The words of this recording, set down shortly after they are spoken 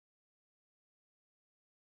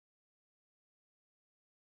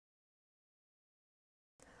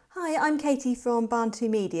Hi, I'm Katie from Barn2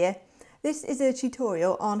 Media. This is a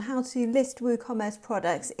tutorial on how to list WooCommerce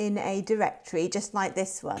products in a directory just like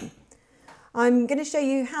this one. I'm going to show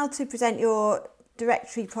you how to present your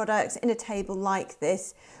directory products in a table like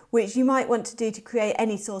this, which you might want to do to create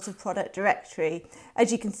any sort of product directory.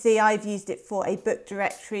 As you can see, I've used it for a book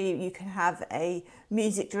directory. You can have a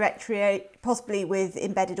music directory, possibly with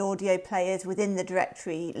embedded audio players within the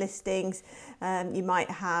directory listings. You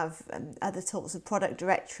might have other sorts of product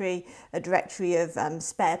directory, a directory of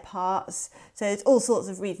spare parts. So there's all sorts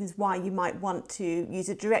of reasons why you might want to use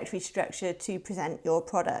a directory structure to present your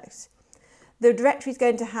products. The directory is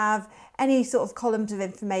going to have any sort of columns of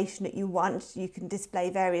information that you want. You can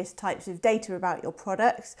display various types of data about your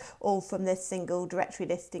products, all from this single directory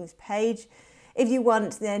listings page. If you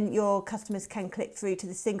want, then your customers can click through to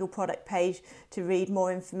the single product page to read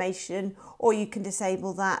more information, or you can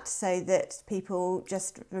disable that so that people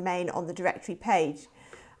just remain on the directory page.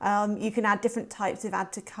 You can add different types of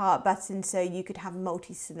add to cart buttons, so you could have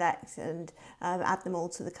multi-select and add them all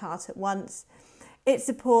to the cart at once. It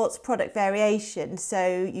supports product variation,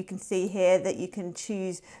 so you can see here that you can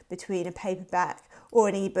choose between a paperback or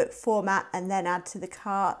an ebook format and then add to the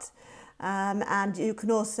cart. And you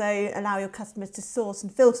can also allow your customers to source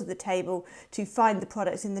and filter the table to find the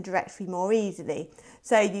products in the directory more easily.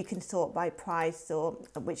 So you can sort by price or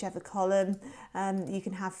whichever column. You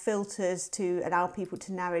can have filters to allow people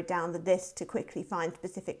to narrow down the list to quickly find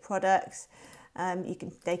specific products.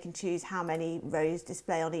 They can choose how many rows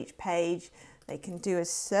display on each page. They can do a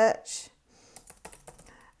search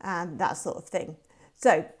and that sort of thing.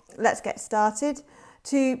 So let's get started.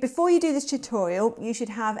 Before you do this tutorial, you should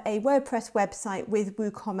have a WordPress website with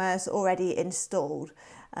WooCommerce already installed.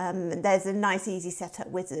 There's a nice easy setup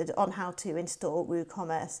wizard on how to install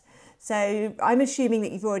WooCommerce. So I'm assuming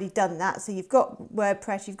that you've already done that. So you've got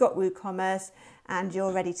WordPress, you've got WooCommerce, and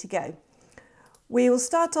you're ready to go. We will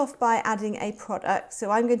start off by adding a product. So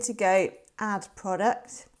I'm going to go add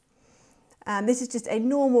product. And this is just a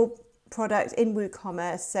normal product in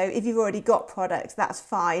WooCommerce. So if you've already got products, that's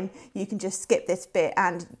fine. You can just skip this bit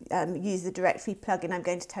and use the directory plugin I'm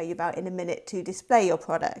going to tell you about in a minute to display your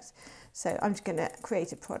product. So I'm just going to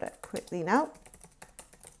create a product quickly now.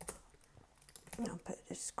 I'll put a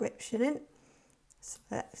description in.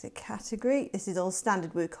 Select a category. This is all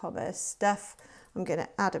standard WooCommerce stuff. I'm going to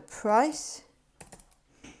add a price.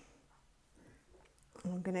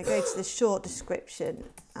 I'm going to go to the short description,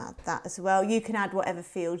 add that as well. You can add whatever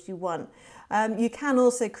fields you want. You can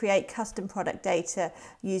also create custom product data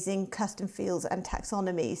using custom fields and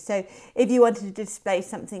taxonomies. So if you wanted to display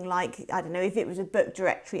something like, I don't know, if it was a book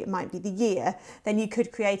directory, it might be the year, then you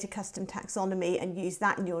could create a custom taxonomy and use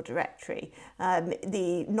that in your directory.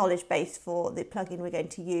 The knowledge base for the plugin we're going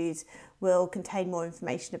to use will contain more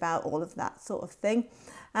information about all of that sort of thing.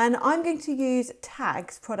 And I'm going to use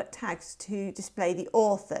tags, product tags, to display the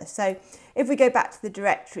author. So if we go back to the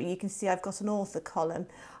directory, you can see I've got an author column.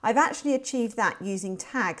 I've actually achieved that using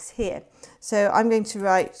tags here. So I'm going to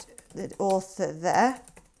write the author there.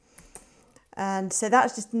 And so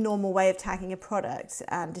that's just a normal way of tagging a product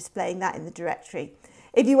and displaying that in the directory.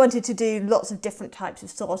 If you wanted to do lots of different types of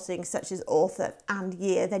sourcing, such as author and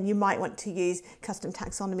year, then you might want to use custom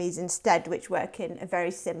taxonomies instead, which work in a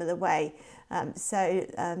very similar way. Use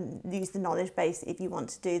the knowledge base if you want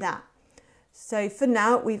to do that. So for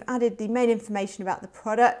now, we've added the main information about the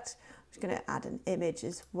product. I'm just going to add an image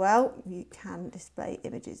as well. You can display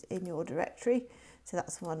images in your directory. So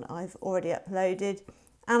that's one I've already uploaded.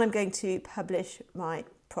 And I'm going to publish my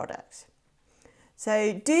product.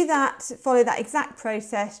 So do that, follow that exact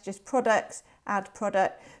process, just products, add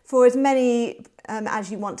product, for as many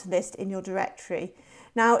as you want to list in your directory.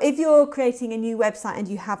 Now, if you're creating a new website and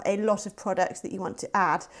you have a lot of products that you want to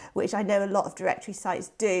add, which I know a lot of directory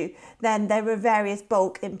sites do, then there are various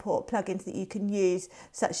bulk import plugins that you can use,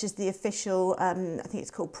 such as the official, I think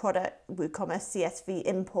it's called Product WooCommerce CSV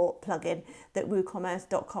import plugin that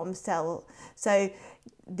WooCommerce.com sell. So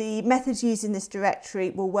the methods used in this directory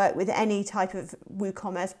will work with any type of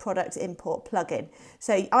WooCommerce product import plugin.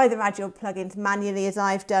 So either add your plugins manually, as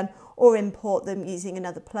I've done, or import them using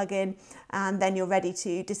another plugin, and then you're ready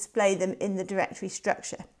to display them in the directory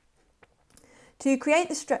structure. To create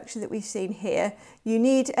the structure that we've seen here, you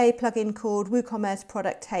need a plugin called WooCommerce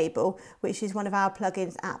Product Table, which is one of our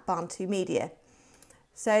plugins at Barn2 Media.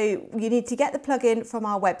 So you need to get the plugin from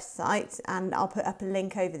our website, and I'll put up a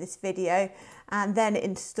link over this video, and then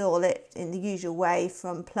install it in the usual way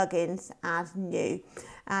from plugins, add new.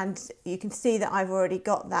 And you can see that I've already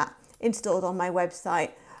got that installed on my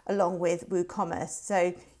website, along with WooCommerce.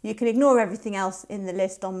 So you can ignore everything else in the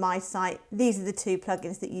list on my site. These are the two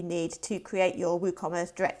plugins that you need to create your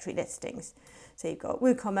WooCommerce directory listings. So you've got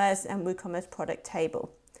WooCommerce and WooCommerce product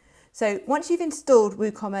table. So once you've installed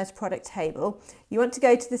WooCommerce product table, you want to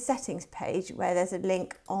go to the settings page where there's a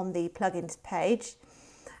link on the plugins page,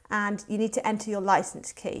 and you need to enter your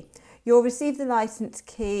license key. You'll receive the license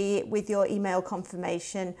key with your email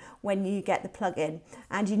confirmation when you get the plugin,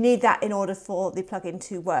 and you need that in order for the plugin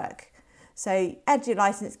to work. So add your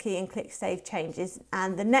license key and click Save Changes,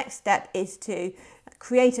 and the next step is to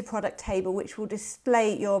create a product table which will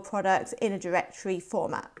display your products in a directory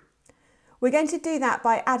format. We're going to do that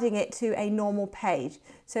by adding it to a normal page.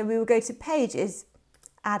 So we will go to Pages,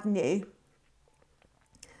 Add New,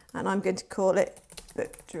 and I'm going to call it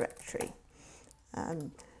Book Directory.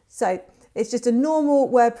 So it's just a normal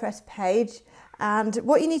WordPress page, and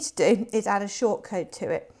what you need to do is add a shortcode to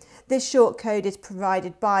it. This shortcode is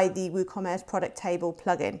provided by the WooCommerce product table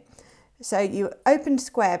plugin. So you open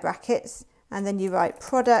square brackets and then you write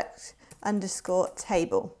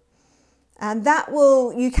product_table. And that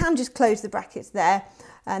will, you can just close the brackets there,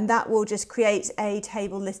 and that will just create a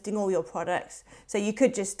table listing all your products. So you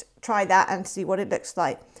could just try that and see what it looks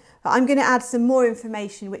like. But I'm going to add some more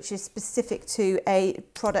information which is specific to a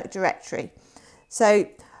product directory. So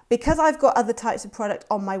because I've got other types of product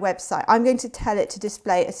on my website, I'm going to tell it to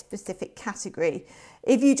display a specific category.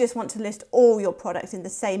 If you just want to list all your products in the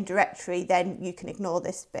same directory, then you can ignore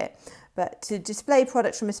this bit. But to display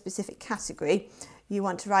products from a specific category, you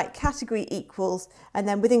want to write category equals, and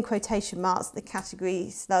then within quotation marks, the category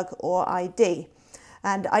slug or ID.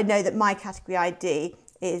 And I know that my category ID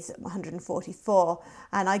is 144,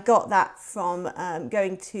 and I got that from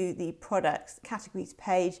going to the products categories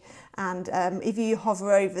page, and if you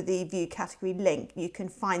hover over the view category link, you can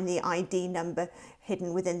find the ID number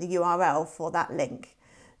hidden within the URL for that link.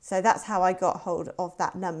 So that's how I got hold of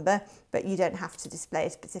that number, but you don't have to display a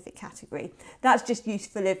specific category. That's just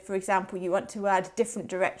useful if, for example, you want to add different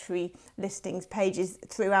directory listings pages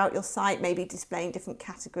throughout your site, maybe displaying different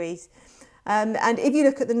categories. And if you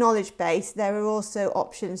look at the knowledge base, there are also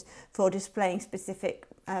options for displaying specific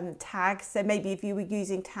tags. So maybe if you were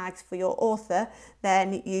using tags for your author,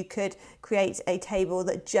 then you could create a table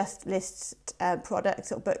that just lists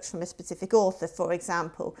products or books from a specific author, for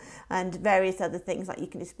example, and various other things, like you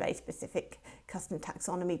can display specific custom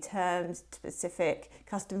taxonomy terms, specific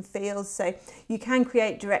custom fields. So you can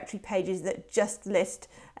create directory pages that just list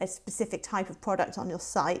a specific type of product on your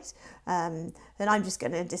site. And I'm just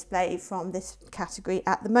going to display from this category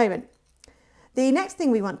at the moment. The next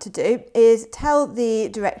thing we want to do is tell the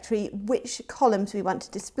directory which columns we want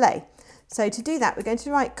to display. So to do that, we're going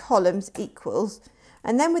to write columns equals,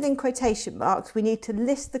 and then within quotation marks, we need to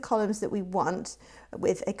list the columns that we want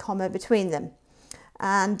with a comma between them.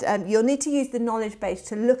 And you'll need to use the knowledge base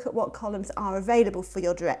to look at what columns are available for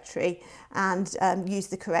your directory and use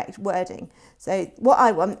the correct wording. So what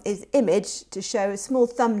I want is image to show a small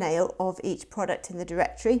thumbnail of each product in the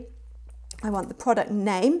directory. I want the product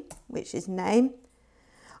name, which is name.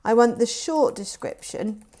 I want the short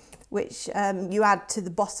description, which you add to the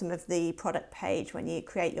bottom of the product page when you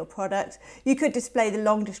create your product. You could display the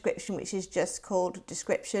long description, which is just called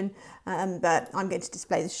description, but I'm going to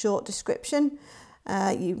display the short description.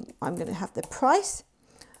 I'm going to have the price.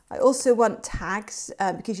 I also want tags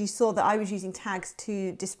because you saw that I was using tags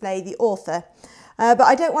to display the author. But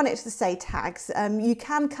I don't want it to say tags. You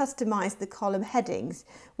can customize the column headings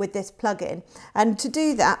with this plugin. And to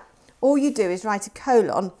do that, all you do is write a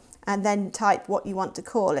colon and then type what you want to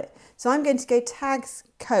call it. So I'm going to go tags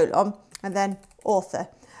colon and then author.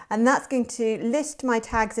 And that's going to list my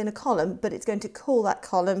tags in a column, but it's going to call that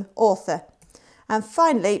column author. And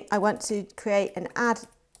finally, I want to create an add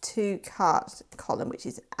to cart column, which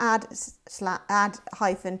is add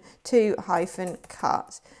hyphen to hyphen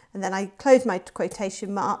cart. And then I close my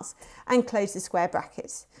quotation marks and close the square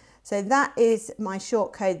brackets. So that is my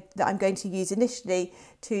shortcode that I'm going to use initially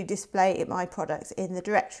to display my products in the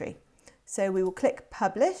directory. So we will click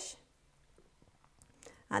Publish,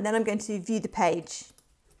 and then I'm going to view the page.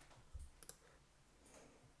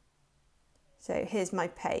 So here's my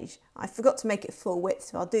page. I forgot to make it full width,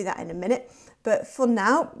 so I'll do that in a minute. But for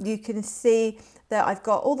now, you can see that I've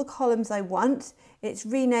got all the columns I want. It's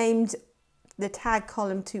renamed the tag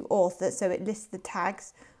column to author, so it lists the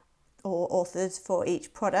tags or authors for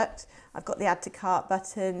each product. I've got the add to cart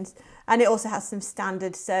buttons, and it also has some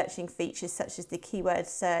standard searching features such as the keyword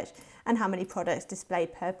search and how many products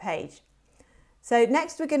displayed per page. So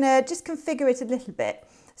next we're going to just configure it a little bit.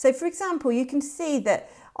 So for example, you can see that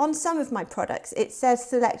on some of my products, it says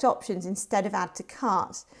select options instead of add to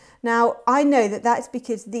cart. Now, I know that that's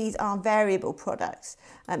because these are variable products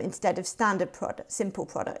instead of standard products, simple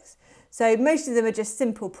products. So most of them are just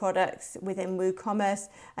simple products within WooCommerce,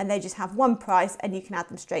 and they just have one price and you can add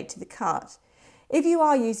them straight to the cart. If you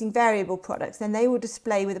are using variable products, then they will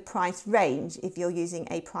display with a price range if you're using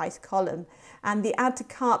a price column, and the add to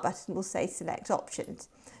cart button will say select options.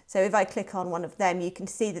 So if I click on one of them, you can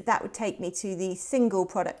see that that would take me to the single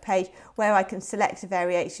product page where I can select a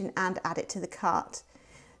variation and add it to the cart.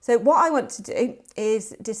 So what I want to do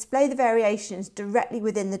is display the variations directly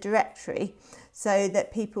within the directory so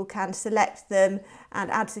that people can select them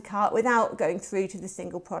and add to cart without going through to the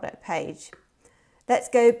single product page. Let's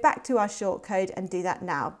go back to our shortcode and do that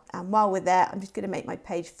now. And while we're there, I'm just going to make my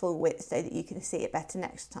page full width so that you can see it better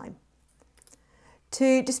next time.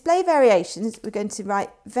 To display variations, we're going to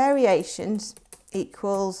write variations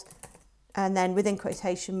equals, and then within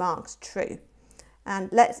quotation marks, true. And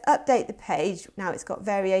let's update the page. Now it's got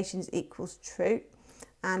variations equals true,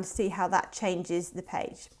 and see how that changes the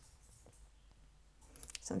page.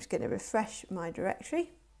 So I'm just going to refresh my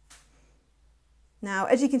directory. Now,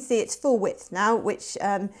 as you can see, it's full width now, which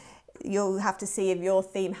you'll have to see if your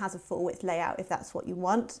theme has a full width layout, if that's what you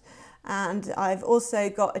want. And I've also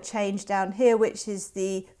got a change down here, which is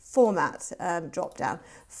the format drop down.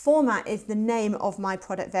 Format is the name of my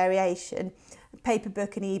product variation.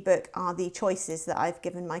 Paperbook and ebook are the choices that I've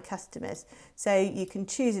given my customers. So you can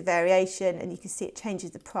choose a variation and you can see it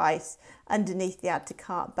changes the price underneath the add to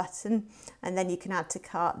cart button, and then you can add to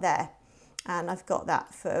cart there. And I've got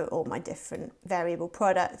that for all my different variable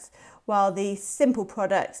products, while the simple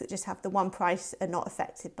products that just have the one price are not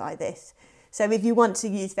affected by this. So if you want to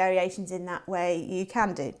use variations in that way, you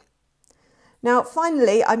can do. Now,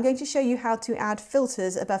 finally, I'm going to show you how to add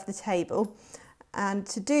filters above the table. And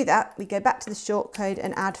to do that, we go back to the shortcode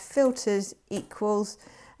and add filters equals.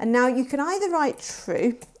 And now you can either write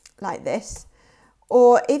true like this,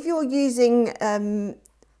 or if you're using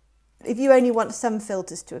if you only want some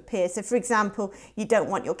filters to appear, so for example, you don't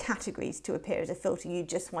want your categories to appear as a filter, you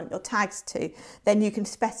just want your tags to, then you can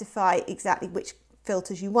specify exactly which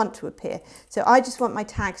filters you want to appear. So I just want my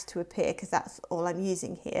tags to appear because that's all I'm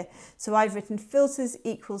using here. So I've written filters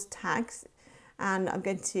equals tags, and I'm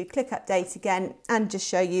going to click update again and just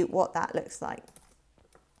show you what that looks like.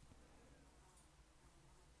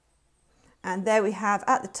 And there we have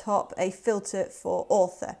at the top a filter for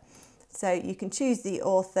author. So you can choose the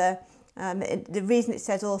author. The reason it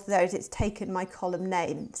says author there is it's taken my column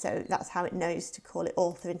name, so that's how it knows to call it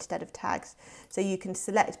author instead of tags. So you can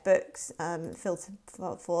select books, filter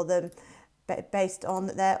for them based on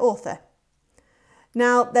their author.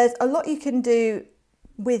 Now there's a lot you can do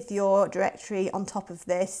with your directory on top of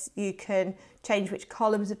this. You can change which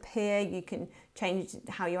columns appear, you can change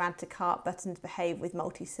how your add to cart buttons behave with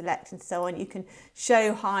multi-select and so on. You can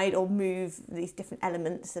show, hide or move these different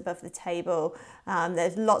elements above the table.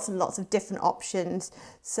 There's lots and lots of different options.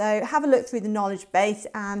 So have a look through the knowledge base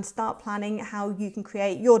and start planning how you can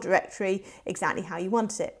create your directory exactly how you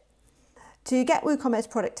want it. To get WooCommerce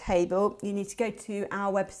product table, you need to go to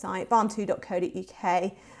our website,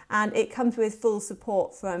 barn2.co.uk, and it comes with full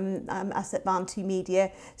support from us at Barn2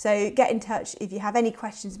 Media. So get in touch if you have any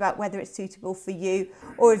questions about whether it's suitable for you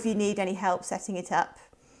or if you need any help setting it up.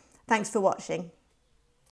 Thanks for watching.